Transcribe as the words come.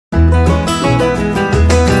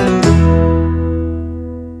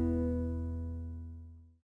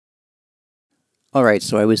Alright,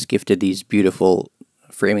 so I was gifted these beautiful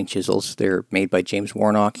framing chisels. They're made by James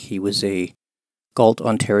Warnock. He was a Galt,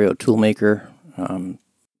 Ontario toolmaker.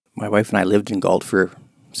 My wife and I lived in Galt for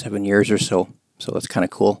 7 years or so, so that's kind of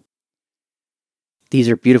cool. These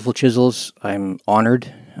are beautiful chisels. I'm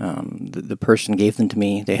honored. The person gave them to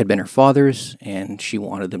me. They had been her father's, and she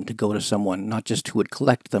wanted them to go to someone, not just who would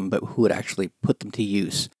collect them, but who would actually put them to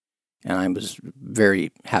use. And I was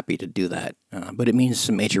very happy to do that, but it means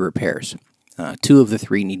some major repairs. 2 of the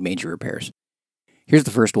 3 need major repairs. Here's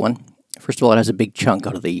the first one. First of all, it has a big chunk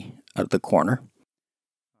out of the corner,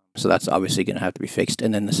 so that's obviously going to have to be fixed.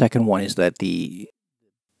 And then the second one is that the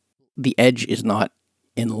edge is not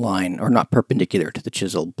in line or not perpendicular to the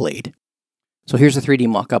chisel blade. So here's a 3D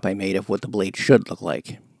mock-up I made of what the blade should look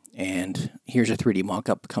like, and here's a 3D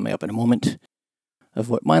mock-up coming up in a moment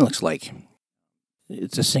of what mine looks like.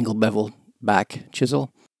 It's a single bevel back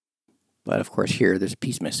chisel, but of course here there's a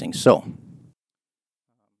piece missing. So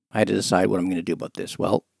I had to decide what I'm going to do about this.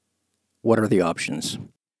 Well, what are the options?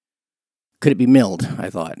 Could it be milled? I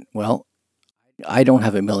thought. Well, I don't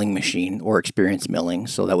have a milling machine or experience milling,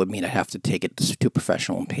 so that would mean I'd have to take it to a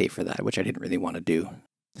professional and pay for that, which I didn't really want to do.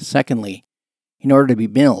 Secondly, in order to be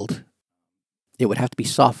milled, it would have to be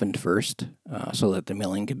softened first so that the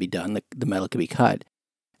milling could be done, the metal could be cut,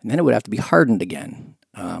 and then it would have to be hardened again.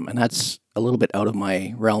 And that's a little bit out of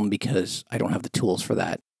my realm because I don't have the tools for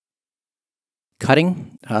that.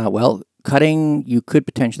 Cutting? Well, cutting you could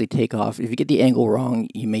potentially take off. If you get the angle wrong,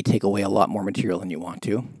 you may take away a lot more material than you want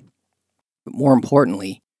to. But more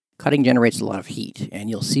importantly, cutting generates a lot of heat. And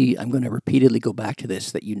you'll see, I'm going to repeatedly go back to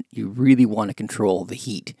this, that you really want to control the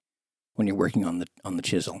heat when you're working on the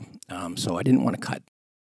chisel. So I didn't want to cut.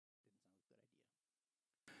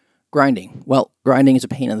 Grinding. Well, grinding is a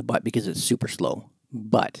pain in the butt because it's super slow.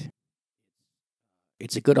 But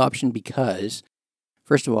it's a good option because,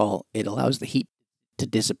 first of all, it allows the heat to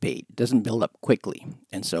dissipate. It doesn't build up quickly,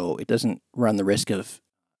 and so it doesn't run the risk of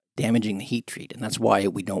damaging the heat treat, and that's why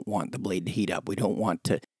we don't want the blade to heat up. We don't want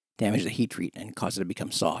to damage the heat treat and cause it to become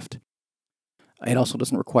soft. It also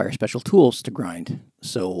doesn't require special tools to grind,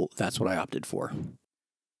 so that's what I opted for.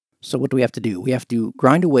 So what do we have to do? We have to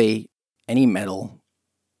grind away any metal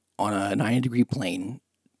on a 90-degree plane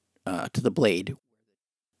to the blade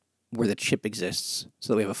where the chip exists,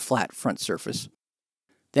 so that we have a flat front surface.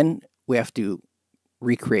 Then we have to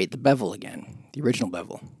recreate the bevel again, the original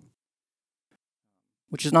bevel,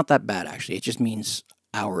 which is not that bad actually. It just means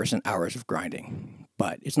hours and hours of grinding,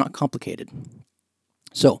 but it's not complicated.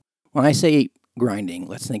 So when I say grinding,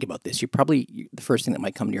 let's think about this. The first thing that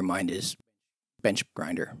might come to your mind is bench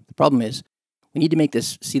grinder. The problem is we need to make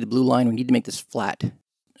this, see the blue line, we need to make this flat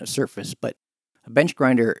surface, but a bench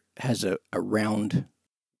grinder has a round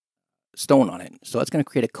stone on it, so that's going to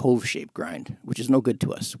create a cove-shaped grind, which is no good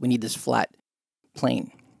to us. We need this flat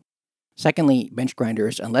plane. Secondly, bench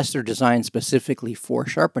grinders, unless they're designed specifically for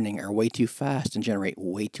sharpening, are way too fast and generate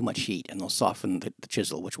way too much heat, and they'll soften the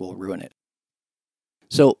chisel, which will ruin it.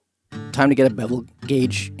 So, time to get a bevel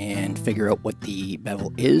gauge and figure out what the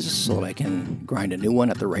bevel is so that I can grind a new one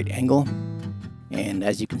at the right angle. And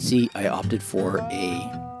as you can see, I opted for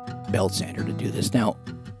a belt sander to do this. Now,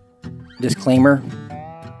 disclaimer,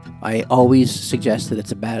 I always suggest that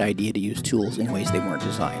it's a bad idea to use tools in ways they weren't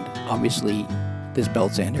designed. Obviously, this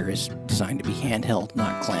belt sander is designed to be handheld,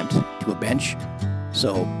 not clamped to a bench.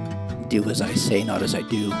 So do as I say, not as I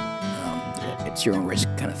do. It's your own risk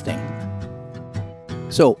kind of thing.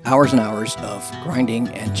 So hours and hours of grinding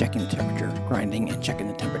and checking the temperature, grinding and checking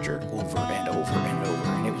the temperature over and over and over,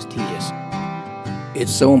 and it was tedious.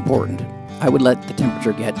 It's so important. I would let the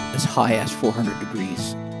temperature get as high as 400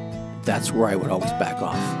 degrees. That's where I would always back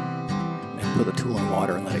off and put the tool in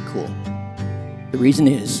water and let it cool. The reason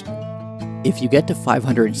is, if you get to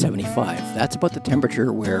 575, that's about the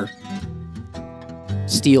temperature where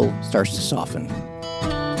steel starts to soften.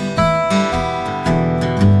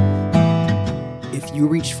 If you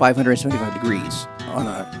reach 575 degrees on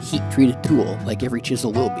a heat-treated tool, like every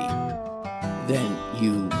chisel will be, then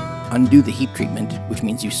you undo the heat treatment, which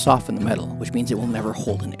means you soften the metal, which means it will never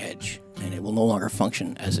hold an edge, and it will no longer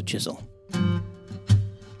function as a chisel.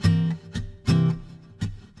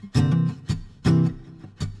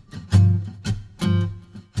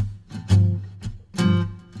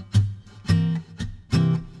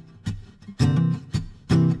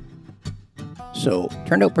 So,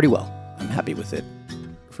 turned out pretty well. I'm happy with it.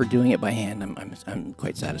 For doing it by hand, I'm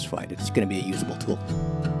quite satisfied. It's going to be a usable tool.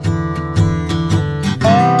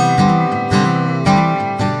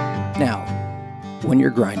 Now, when you're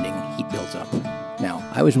grinding, heat builds up. Now,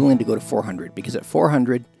 I was willing to go to 400 because at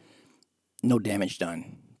 400, no damage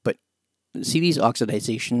done. But see these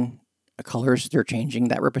oxidization colors they're changing,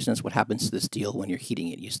 that represents what happens to the steel when you're heating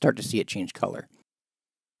it. You start to see it change color.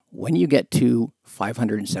 When you get to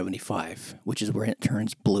 575, which is where it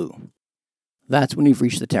turns blue, that's when you've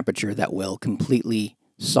reached the temperature that will completely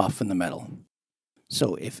soften the metal.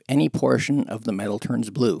 So if any portion of the metal turns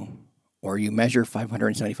blue, or you measure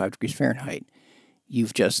 575 degrees Fahrenheit,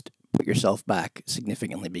 you've just put yourself back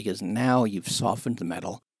significantly, because now you've softened the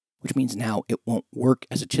metal, which means now it won't work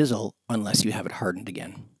as a chisel unless you have it hardened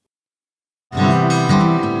again.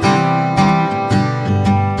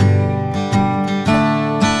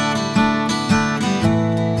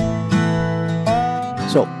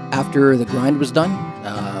 So after the grind was done,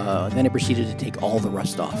 then it proceeded to take all the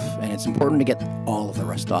rust off. And it's important to get all of the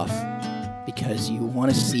rust off because you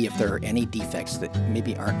want to see if there are any defects that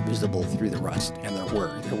maybe aren't visible through the rust. And there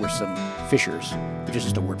were some fissures, which is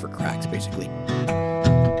just a word for cracks, basically.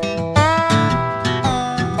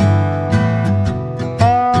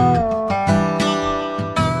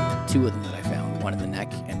 Two of them that I found, one in the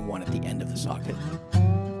neck and one at the end of the socket.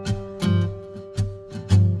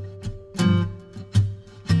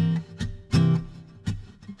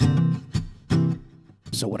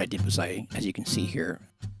 So what I did was as you can see here,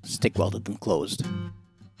 stick welded them closed.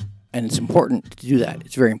 And it's important to do that.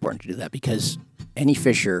 It's very important to do that because any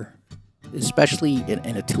fissure, especially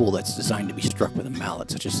in a tool that's designed to be struck with a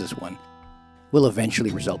mallet, such as this one, will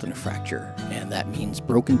eventually result in a fracture. And that means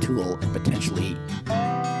broken tool and potentially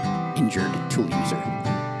injured tool user.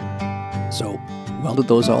 So welded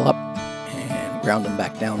those all up and ground them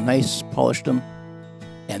back down nice, polished them,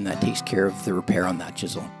 and that takes care of the repair on that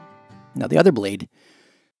chisel. Now the other blade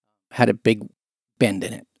had a big bend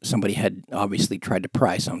in it. Somebody had obviously tried to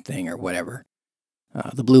pry something or whatever.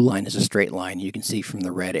 The blue line is a straight line. You can see from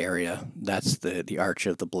the red area, that's the arch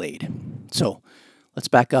of the blade. So let's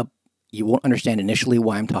back up. You won't understand initially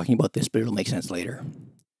why I'm talking about this, but it'll make sense later.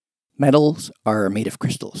 Metals are made of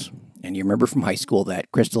crystals. And you remember from high school that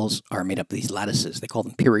crystals are made up of these lattices. They call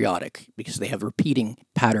them periodic because they have repeating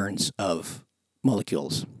patterns of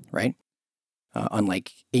molecules, right?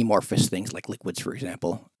 Unlike amorphous things like liquids, for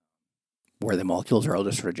example, where the molecules are all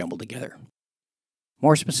just sort of jumbled together.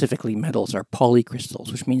 More specifically, metals are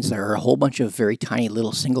polycrystals, which means there are a whole bunch of very tiny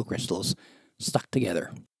little single crystals stuck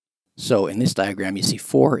together. So in this diagram, you see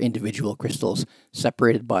 4 individual crystals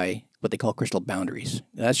separated by what they call crystal boundaries.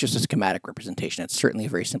 That's just a schematic representation. It's certainly a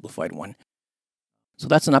very simplified one. So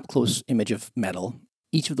that's an up-close image of metal.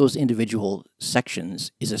 Each of those individual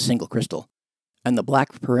sections is a single crystal, and the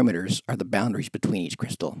black perimeters are the boundaries between each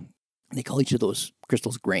crystal. They call each of those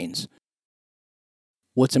crystals grains.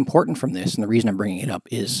 What's important from this, and the reason I'm bringing it up,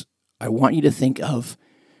 is I want you to think of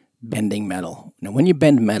bending metal. Now, when you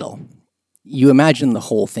bend metal, you imagine the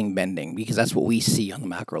whole thing bending, because that's what we see on the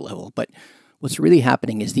macro level. But what's really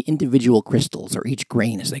happening is the individual crystals, or each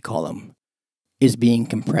grain as they call them, is being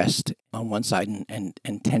compressed on one side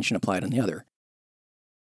and tension applied on the other.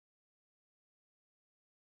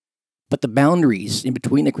 But the boundaries in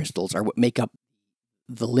between the crystals are what make up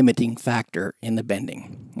the limiting factor in the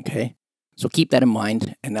bending, okay? So keep that in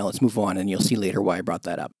mind, and now let's move on, and you'll see later why I brought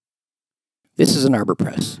that up. This is an arbor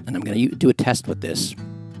press, and I'm going to do a test with this.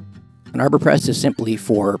 An arbor press is simply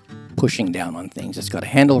for pushing down on things. It's got a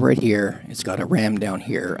handle right here. It's got a ram down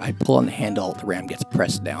here. I pull on the handle, the ram gets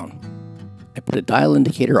pressed down. I put a dial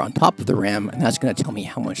indicator on top of the ram, and that's going to tell me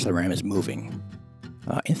how much the ram is moving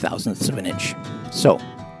in thousandths of an inch. So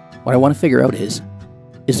what I want to figure out is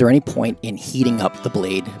there any point in heating up the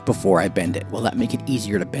blade before I bend it? Will that make it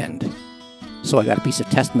easier to bend? So I got a piece of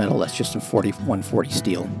test metal that's just some 140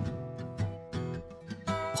 steel.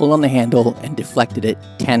 Pulled on the handle and deflected it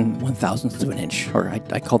 10 1,000ths of an inch, or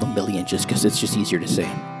I call them milli-inches because it's just easier to say.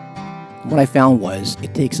 What I found was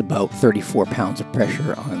it takes about 34 pounds of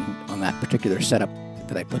pressure on that particular setup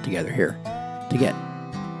that I put together here to get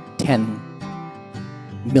 10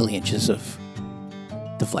 milli-inches of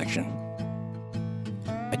deflection.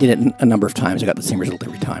 I did it a number of times. I got the same result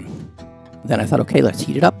every time. Then I thought, okay, let's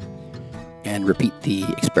heat it up and repeat the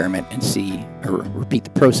experiment and see, or repeat the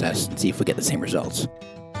process and see if we get the same results.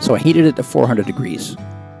 So I heated it to 400 degrees.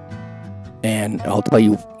 And I'll tell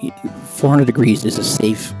you, 400 degrees is a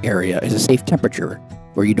safe area, is a safe temperature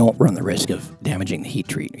where you don't run the risk of damaging the heat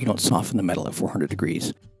treat. You don't soften the metal at 400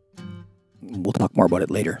 degrees. We'll talk more about it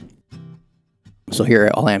later. So here,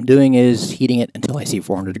 all I'm doing is heating it until I see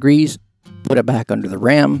 400 degrees, put it back under the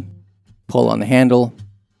ram, pull on the handle,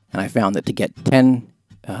 and I found that to get 10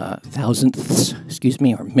 thousandths, or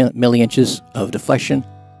milli-inches of deflection,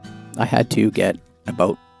 I had to get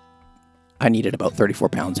I needed about 34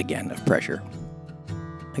 pounds again of pressure.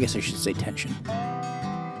 I guess I should say tension.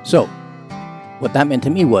 So, what that meant to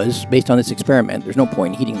me was, based on this experiment, there's no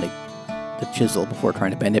point in heating the the chisel before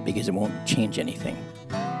trying to bend it because it won't change anything.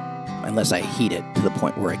 Unless I heat it to the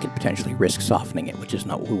point where I could potentially risk softening it, which is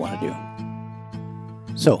not what we want to do.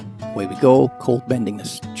 So, away we go, cold bending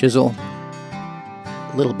this chisel.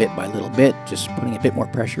 Little bit by little bit, just putting a bit more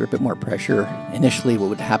pressure, a bit more pressure. Initially, what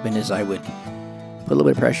would happen is I would put a little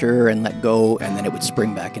bit of pressure and let go, and then it would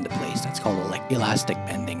spring back into place. That's called elastic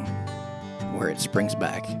bending, where it springs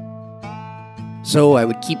back. So I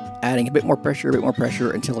would keep adding a bit more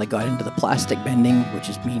pressure until I got into the plastic bending, which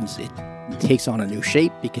just means it takes on a new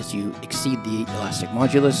shape because you exceed the elastic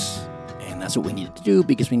modulus, and that's what we needed to do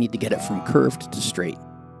because we need to get it from curved to straight.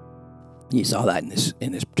 You saw that in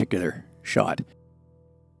this particular shot.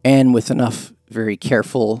 And with enough very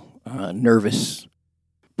careful, nervous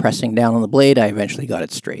pressing down on the blade, I eventually got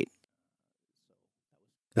it straight.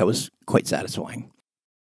 That was quite satisfying.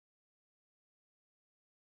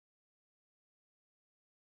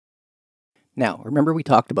 Now, remember we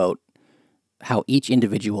talked about how each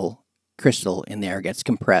individual crystal in there gets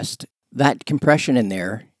compressed. That compression in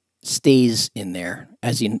there stays in there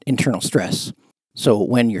as internal stress. So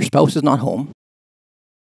when your spouse is not home,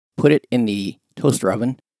 put it in the toaster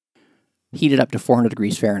oven, heat it up to 400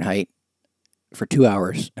 degrees Fahrenheit for 2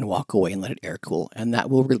 hours and walk away and let it air cool, and that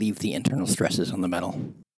will relieve the internal stresses on the metal.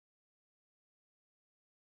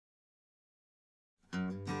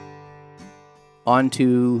 On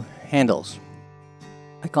to handles.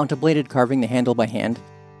 I contemplated carving the handle by hand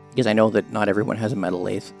because I know that not everyone has a metal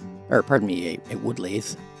lathe, or pardon me, a wood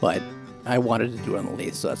lathe, but I wanted to do it on the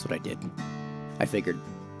lathe, so that's what I did. I figured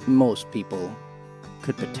most people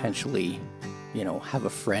could potentially, have a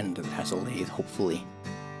friend that has a lathe, hopefully.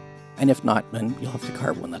 And if not, then you'll have to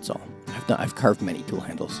carve one, that's all. I've carved many tool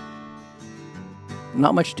handles.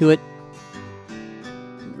 Not much to it.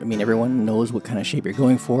 I mean, everyone knows what kind of shape you're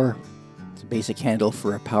going for. It's a basic handle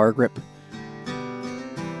for a power grip.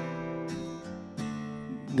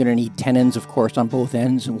 I'm going to need tenons, of course, on both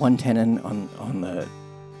ends, and one tenon on the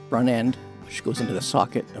front end, which goes into the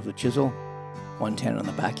socket of the chisel. One tenon on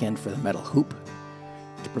the back end for the metal hoop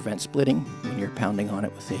to prevent splitting when you're pounding on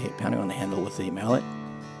the handle with the mallet.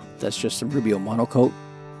 That's just some Rubio monocoat.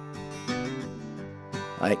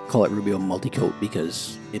 I call it Rubio multicoat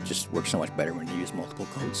because it just works so much better when you use multiple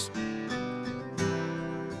coats.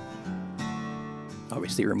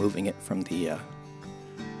 Obviously removing it from the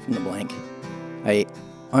blank. I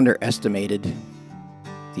underestimated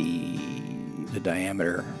the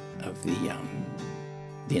diameter of the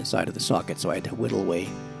inside of the socket, so I had to whittle away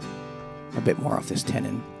a bit more off this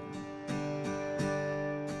tenon.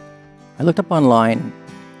 I looked up online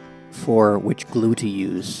for which glue to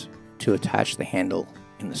use to attach the handle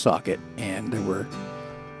in the socket, and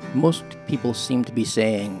most people seem to be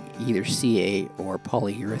saying either CA or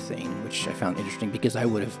polyurethane, which I found interesting because I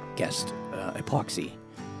would have guessed epoxy.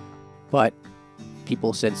 But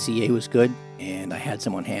people said CA was good, and I had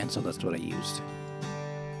some on hand, so that's what I used.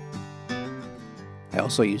 I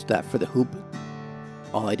also used that for the hoop.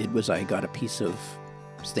 All I did was I got a piece of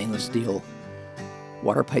stainless steel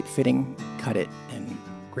water pipe fitting, cut it, and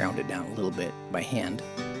ground it down a little bit by hand.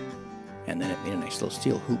 And then it made a nice little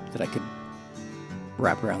steel hoop that I could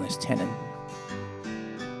wrap around this tenon.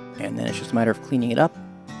 And then it's just a matter of cleaning it up,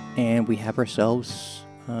 and we have ourselves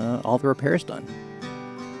all the repairs done.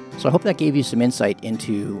 So I hope that gave you some insight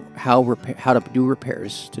into how to do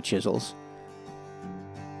repairs to chisels.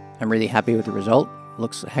 I'm really happy with the result.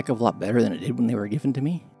 Looks a heck of a lot better than it did when they were given to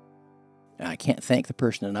me. I can't thank the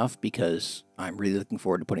person enough because I'm really looking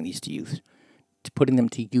forward to putting these to use. Putting them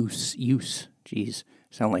to use. Jeez,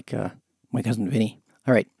 sound like my cousin Vinny.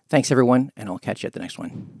 All right, thanks everyone, and I'll catch you at the next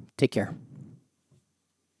one. Take care.